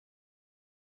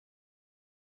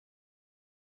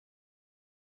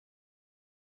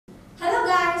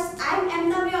guys, I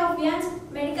am Navya of Viyans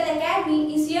Medical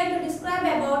Academy is here to describe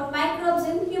about microbes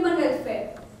in human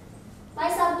welfare. My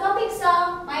subtopics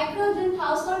are microbes in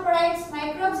household products,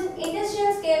 microbes in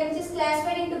industrial scale which is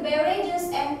classified into beverages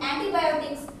and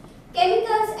antibiotics,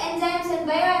 chemicals, enzymes and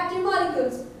bioactive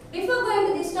molecules. Before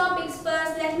going to these topics,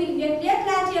 first let me give you a clear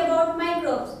clarity about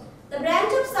microbes. The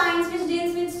branch of science which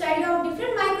deals with study of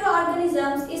different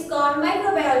microorganisms is called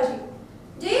microbiology.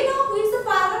 Do you know who is the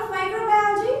father of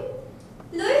microbiology?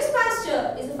 Louis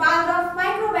Pasteur is the father of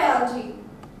microbiology.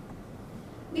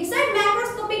 Beside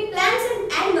macroscopic plants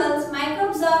and animals,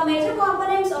 microbes are major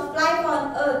components of life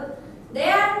on Earth. They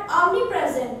are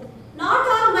omnipresent. Not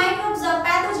all microbes are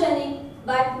pathogenic,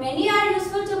 but many are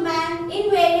useful to man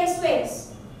in various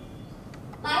ways.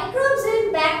 Microbes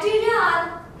in bacteria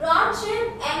are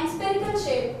rod-shaped and spherical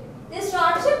shaped. This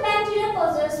rod-shaped bacteria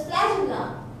possess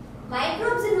flagella.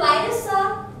 Microbes in virus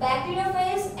are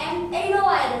bacteriophage and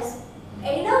adenovirus.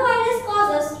 Adenovirus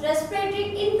causes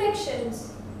respiratory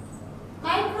infections.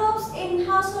 Microbes in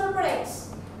household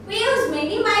products. We use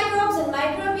many microbes and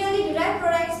microbially derived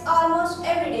products almost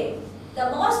every day.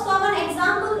 The most common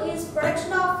example is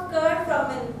production of curd from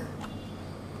milk.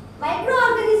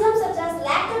 Microorganisms such as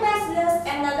lactobacillus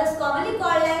and others commonly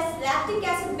called as lactic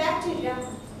acid bacteria,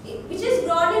 which is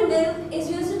grown in milk, is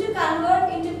used to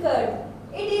convert into curd.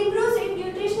 It improves its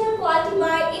nutritional quality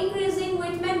by increasing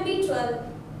vitamin B12.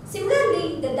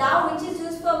 Similarly, the dough which is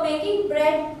used for making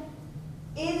bread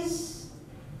is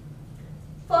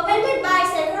fermented by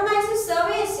Saccharomyces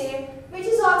cerevisiae, which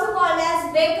is also called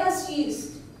as baker's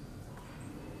yeast.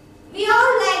 We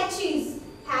all like cheese.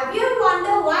 Have you ever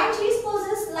wondered why cheese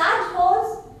possesses large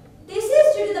holes? This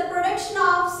is due to the production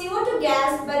of CO2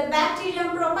 gas by the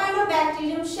bacterium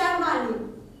Propionibacterium shermani.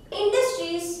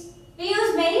 Industries. We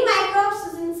use many microbes to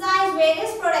synthesize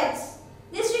various products.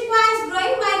 This requires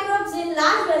growing microbes in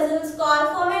large vessels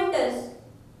called fermenters.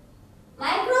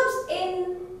 Microbes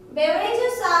in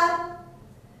beverages are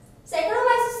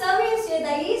Saccharomyces cerevisiae,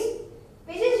 the yeast,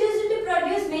 which is used to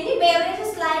produce many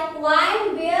beverages like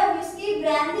wine, beer, whiskey,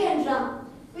 brandy and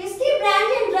rum. Whiskey,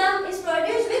 brandy and rum is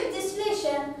produced with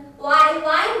distillation, while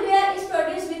wine, beer is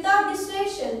produced without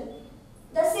distillation.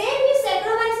 The same with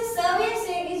Saccharomyces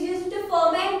cerevisiae is used to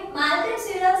ferment malted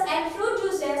cereals and fruit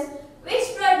juices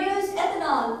which produce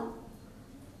ethanol.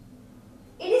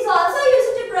 It is also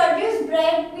used to produce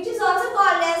bread, which is also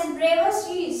called as brewer's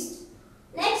yeast.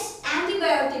 Next,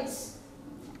 antibiotics.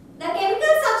 The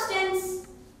chemical substance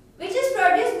which is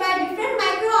produced by different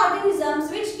microorganisms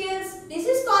which kills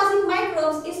disease-causing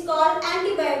microbes is called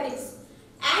antibiotics.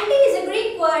 Anti is a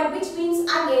Greek word which means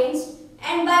against,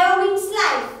 and bio means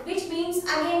life, which means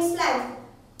against life.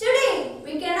 Today,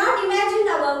 we cannot imagine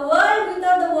our world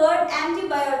without the word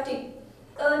antibiotic.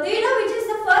 Do you know which is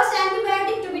the first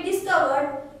antibiotic to be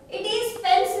discovered? It is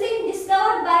penicillin,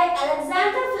 discovered by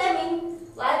Alexander Fleming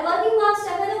while working on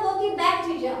Staphylococcus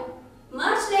bacteria.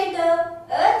 Much later,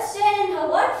 Ernst and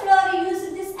Howard Florey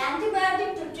used this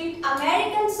antibiotic to treat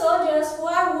American soldiers who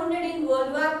are wounded in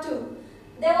World War II.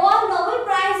 They won Nobel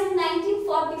Prize in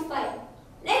 1945.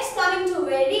 Next, coming to a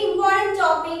very important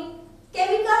topic,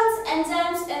 chemicals,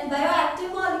 enzymes and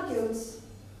bioactive molecules.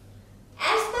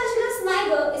 Aspergillus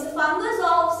niger is a fungus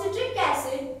of citric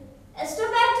acid.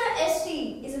 Estobacter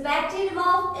st is a bacterium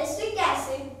of acetic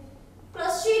acid.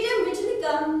 Clostridium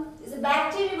botulicum is a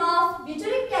bacterium of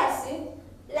butyric acid.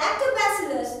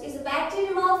 Lactobacillus is a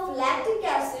bacterium of lactic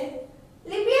acid.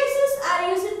 Lipases are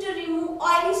used to remove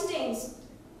oily stains.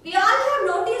 We all have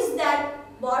noticed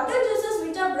that bottled juices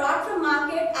which are brought from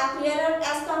market are clearer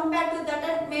as compared to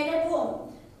that made at home.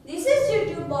 This is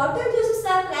due to bottled juices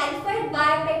are clarified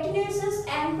by pectinases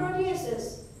and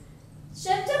proteases.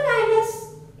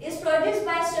 Streptokinase is produced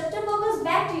by Streptococcus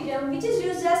bacterium which is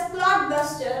used as clot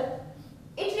buster.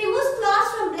 It removes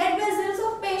clots from blood vessels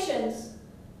of patients.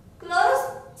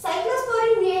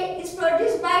 Cyclosporin A is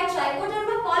produced by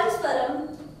Trichoderma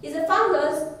polysporum, is a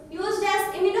fungus used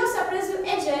as immunosuppressive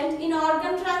agent in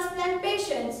organ transplant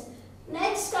patients.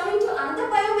 Next, coming to another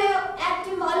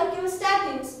bioactive molecule,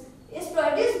 statins, is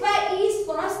produced by yeast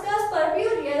Monoscus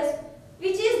purpureus,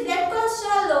 which is blood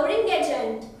cholesterol lowering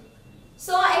agent.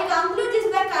 So I conclude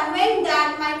this by conveying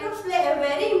that microbes play a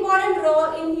very important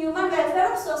role in human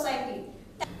welfare of society.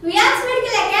 Viyans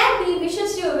Medical Academy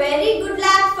wishes you very good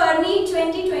luck for NEET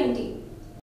 2020.